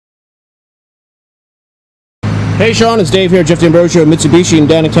Hey Sean, it's Dave here at Jeff D'Ambrosio, Mitsubishi in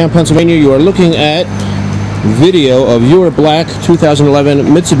Downingtown, Pennsylvania. You are looking at video of your black 2011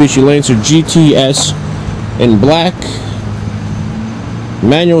 Mitsubishi Lancer GTS in black,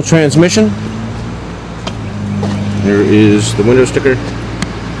 manual transmission. There is the window sticker.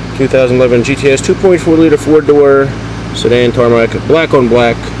 2011 GTS 2.4 liter 4-door sedan tarmac, black on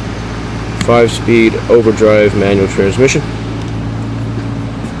black, 5-speed overdrive manual transmission.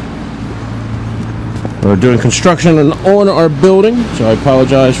 We're doing construction on our building, so I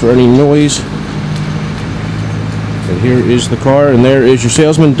apologize for any noise. And here is the car, and there is your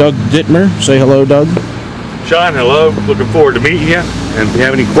salesman, Doug Dittmer. Say hello, Doug. Sean, hello. Looking forward to meeting you. And if you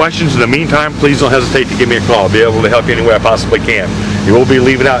have any questions in the meantime, please don't hesitate to give me a call. I'll be able to help you any way I possibly can. You will be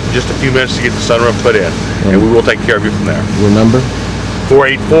leaving out in just a few minutes to get the sunroof put in, and we will take care of you from there. Your number?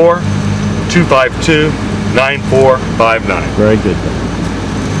 484-252-9459. Very good, Doug.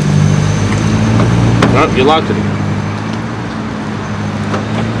 Oh, you locked it again.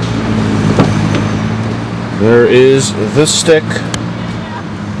 There is this stick.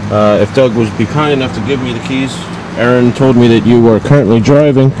 If Doug would be kind enough to give me the keys. Aaron told me that you are currently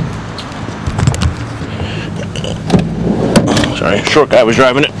driving. Sorry, short guy was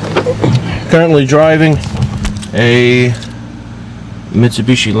driving it. Currently driving a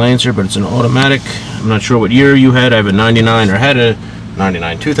Mitsubishi Lancer, but it's an automatic. I'm not sure what year you had. I have a 99, or had a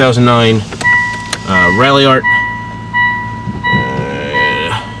 99, 2009. Rally Art.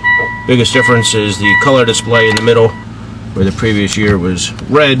 Biggest difference is the color display in the middle, where the previous year was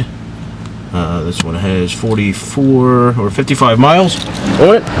red. This one has 44 or 55 miles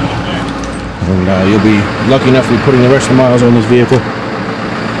on it, and you'll be lucky enough to be putting the rest of the miles on this vehicle.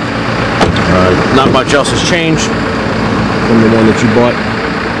 Not much else has changed from the one that you bought.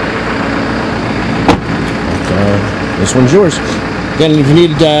 But, this one's yours. Again, if you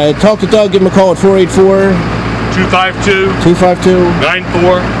need to talk to Doug, give him a call at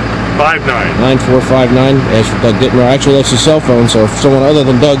 484-252-9459. Ask for Doug Dittmer. Actually, that's his cell phone, so if someone other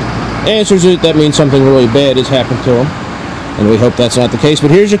than Doug answers it, that means something really bad has happened to him. And we hope that's not the case.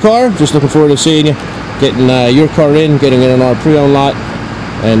 But here's your car. Just looking forward to seeing you, getting your car in, getting it in our pre-owned lot,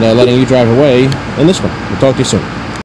 and letting you drive away in this one. We'll talk to you soon.